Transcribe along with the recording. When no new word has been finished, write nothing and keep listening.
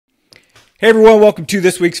Hey everyone, welcome to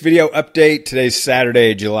this week's video update. Today's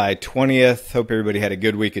Saturday, July 20th. Hope everybody had a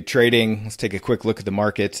good week of trading. Let's take a quick look at the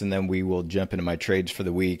markets and then we will jump into my trades for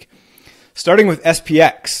the week. Starting with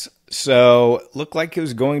SPX. So, looked like it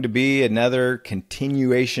was going to be another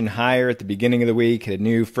continuation higher at the beginning of the week. Hit a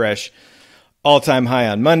new fresh all-time high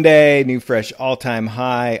on Monday, new fresh all-time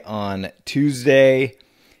high on Tuesday.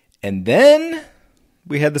 And then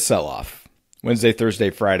we had the sell-off. Wednesday, Thursday,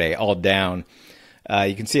 Friday, all down.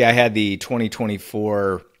 You can see I had the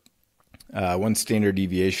 2024 one standard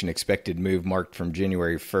deviation expected move marked from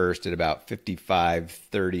January 1st at about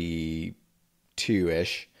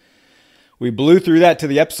 55.32-ish. We blew through that to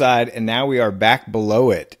the upside, and now we are back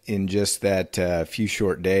below it in just that few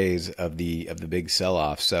short days of the big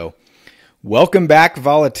sell-off. So welcome back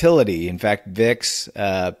volatility. In fact, VIX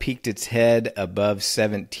peaked its head above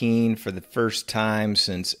 17 for the first time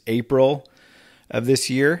since April of this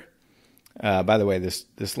year. By the way,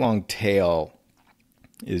 this long tail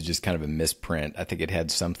is just kind of a misprint. I think it had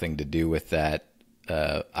something to do with that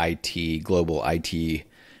global IT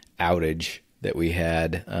outage that we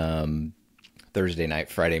had Thursday night,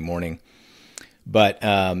 Friday morning. But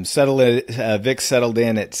VIX settled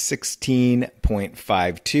in at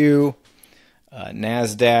 16.52.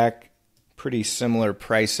 NASDAQ, pretty similar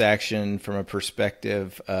price action from a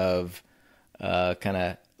perspective of kind of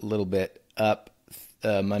a little bit up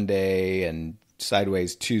Monday and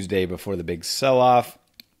sideways Tuesday before the big sell-off.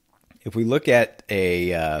 If we look at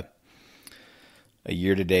a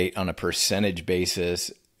year-to-date on a percentage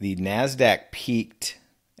basis, the NASDAQ peaked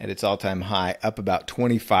at its all-time high, up about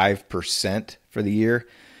 25% for the year.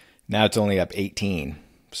 Now it's only up 18%,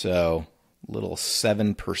 so a little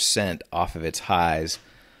 7% off of its highs.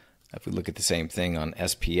 If we look at the same thing on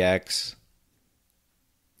SPX,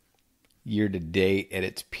 year to date at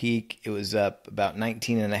its peak, it was up about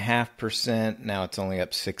 19.5%. Now it's only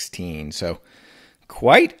up 16%. So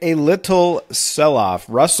quite a little sell-off.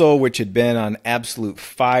 Russell, which had been on absolute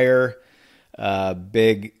fire,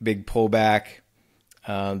 big pullback.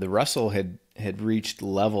 The Russell had reached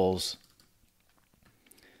levels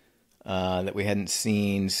that we hadn't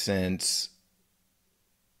seen since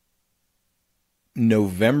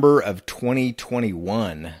November of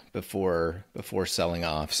 2021 before selling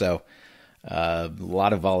off. So a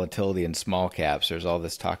lot of volatility in small caps. There's all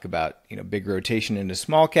this talk about, big rotation into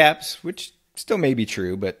small caps, which still may be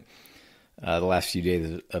true, but the last few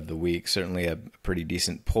days of the week, certainly a pretty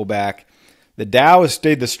decent pullback. The Dow has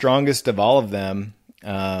stayed the strongest of all of them.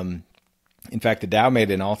 In fact, the Dow made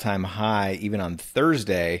an all-time high even on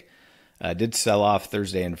Thursday. Did sell off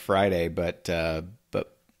Thursday and Friday, but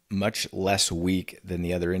much less weak than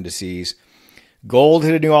the other indices. Gold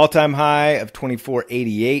hit a new all-time high of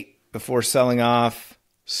 24.88 before selling off.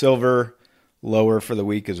 Silver lower for the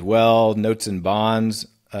week as well. Notes and bonds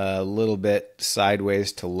a little bit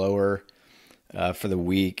sideways to lower for the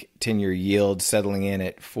week. 10-year yield settling in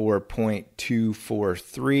at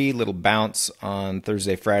 4.243. Little bounce on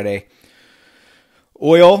Thursday, Friday.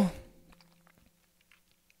 Oil,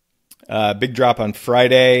 big drop on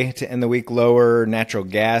Friday to end the week lower. Natural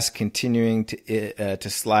gas continuing to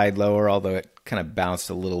slide lower, although it kind of bounced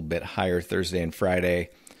a little bit higher Thursday and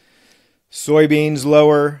Friday. Soybeans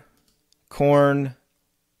lower. Corn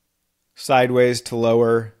sideways to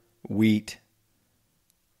lower. Wheat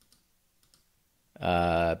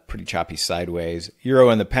pretty choppy sideways.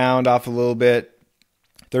 Euro and the pound off a little bit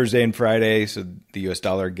Thursday and Friday, so the US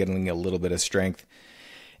dollar getting a little bit of strength.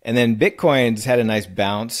 And then Bitcoin's had a nice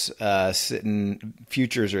bounce.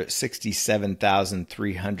 Futures are at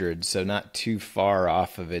 67,300, so not too far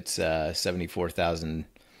off of its 74,000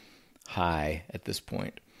 high at this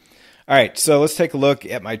point. All right, so let's take a look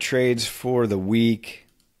at my trades for the week.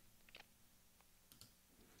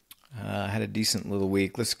 I had a decent little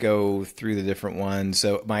week. Let's go through the different ones.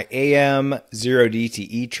 So my AM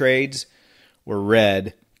 0DTE trades were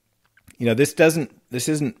red. This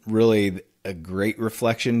isn't really a great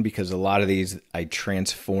reflection because a lot of these I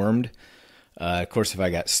transformed. Of course, if I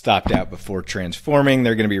got stopped out before transforming,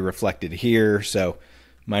 they're going to be reflected here. So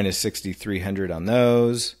minus 6,300 on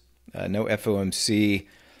those. No FOMC.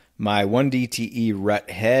 My 1DTE rut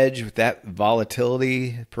hedge with that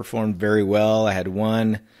volatility performed very well. I had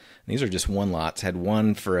one. These are just one lots. Had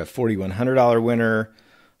one for a $4,100 winner,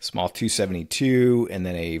 small 272, and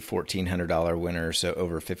then a $1,400 winner, so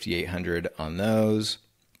over 5,800 on those.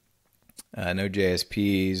 No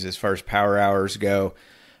JSPs. As far as power hours go,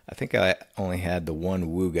 I think I only had the one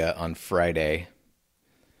Wooga on Friday.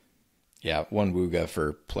 Yeah, one Wooga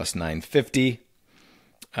for plus 950.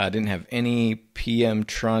 Didn't have any PM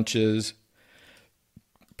tranches.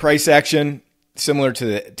 Price action, similar to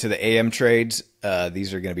the AM trades,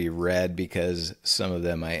 these are going to be red because some of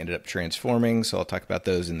them I ended up transforming. So I'll talk about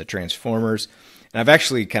those in the transformers. And I've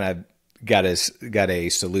actually kind of got a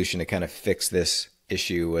solution to kind of fix this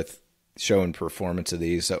issue with showing performance of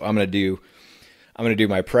these. So I'm going to do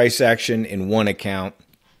my price action in one account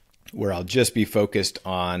where I'll just be focused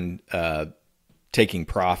on taking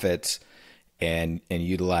profits and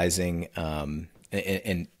utilizing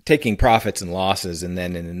and taking profits and losses, and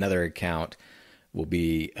then in another account will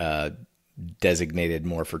be designated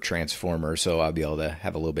more for transformers. So I'll be able to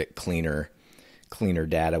have a little bit cleaner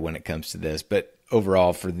data when it comes to this. But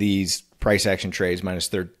overall, for these price action trades, minus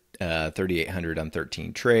 3,800 on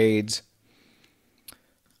 13 trades.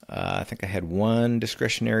 I think I had one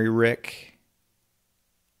discretionary Rick.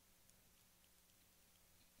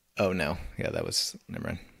 Oh no, yeah, that was,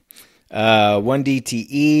 never mind. One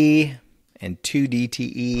DTE and two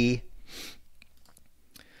DTE.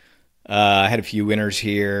 I had a few winners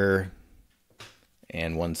here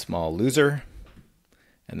and one small loser.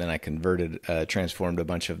 And then I transformed a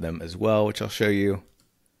bunch of them as well, which I'll show you.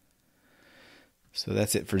 So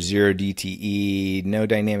that's it for 0 DTE. No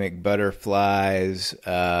dynamic butterflies.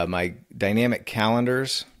 My dynamic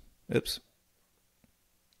calendars. Oops.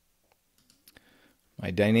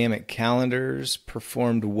 My dynamic calendars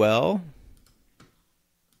performed well.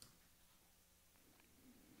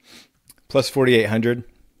 Plus 4,800.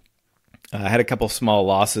 I had a couple small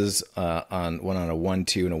losses on one on a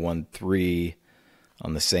 1-2 and a 1-3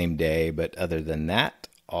 on the same day, but other than that,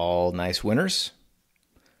 all nice winners.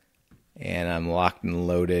 And I'm locked and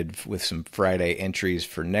loaded with some Friday entries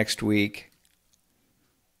for next week.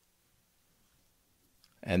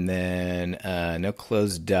 And then no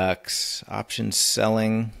closed ducks, options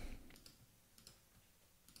selling.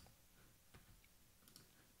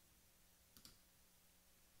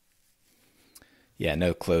 Yeah,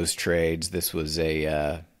 no closed trades. This was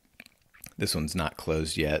this one's not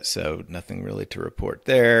closed yet, so nothing really to report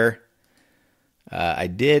there. I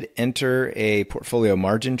did enter a portfolio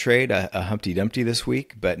margin trade, a Humpty Dumpty this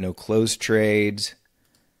week, but no closed trades.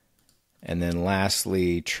 And then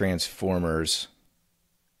lastly, transformers,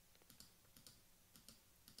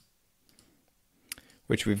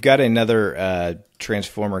 which we've got another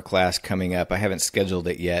transformer class coming up. I haven't scheduled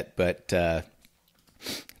it yet, but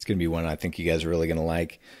it's going to be one I think you guys are really going to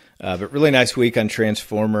like. But really nice week on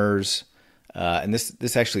transformers. And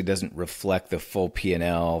this actually doesn't reflect the full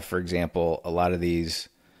P&L. For example, a lot of these,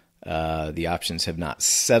 the options have not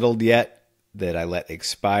settled yet that I let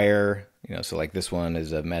expire. You know, so like this one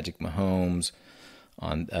is a Magic Mahomes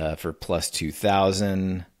on for plus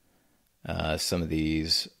 2,000. Some of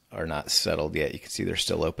these are not settled yet. You can see they're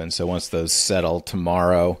still open. So once those settle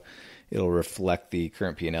tomorrow, it'll reflect the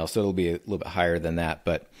current P&L. So it'll be a little bit higher than that.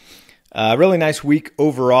 But really nice week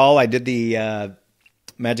overall. I did the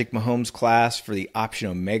Magic Mahomes class for the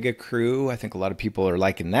Option Omega crew. I think a lot of people are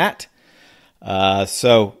liking that.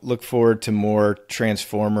 So look forward to more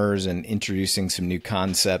transformers and introducing some new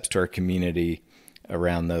concepts to our community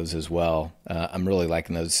around those as well. I'm really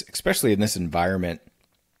liking those, especially in this environment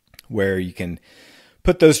where you can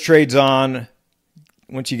put those trades on.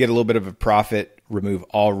 Once you get a little bit of a profit, remove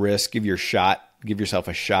all risk, give yourself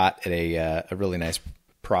a shot at a really nice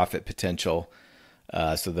profit potential.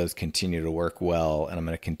 So those continue to work well, and I'm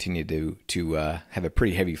going to continue to have a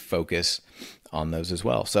pretty heavy focus on those as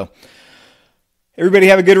well. So everybody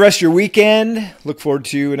have a good rest of your weekend. Look forward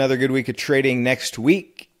to another good week of trading next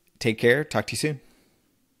week. Take care. Talk to you soon.